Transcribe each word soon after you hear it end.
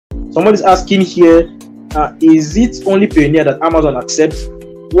Somebody's asking here, is it only Payoneer that Amazon accepts?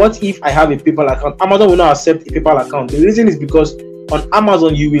 What if I have a PayPal account? Amazon will not accept a PayPal account. The reason is because on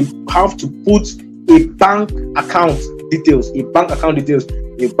Amazon you will have to put a bank account details, a bank account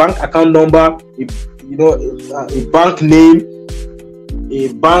number, a bank name,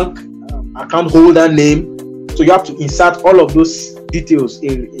 a bank account holder name. So you have to insert all of those details,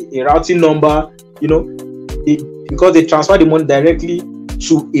 a routing number, because they transfer the money directly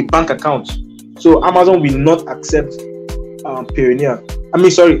to a bank account. So Amazon will not accept Payoneer.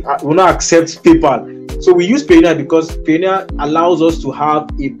 Will not accept PayPal. So we use Payoneer because Payoneer allows us to have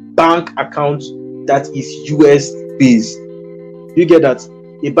a bank account that is US based. You get that?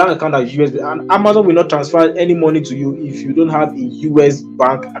 A bank account that is US based, and Amazon will not transfer any money to you if you don't have a US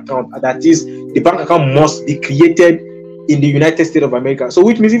bank account. That is, the bank account must be created in the United States of America. So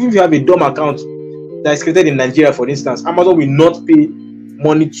which means even if you have a DOM account that is created in Nigeria, for instance, Amazon will not pay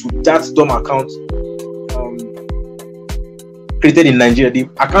money to that DOM account created in Nigeria. The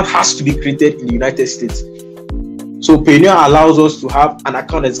account has to be created in the United States. So Payoneer allows us to have an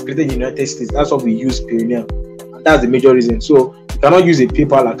account that's created in the United States. That's why we use Payoneer. And that's the major reason. So you cannot use a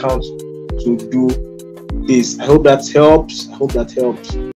PayPal account to do this. I hope that helps.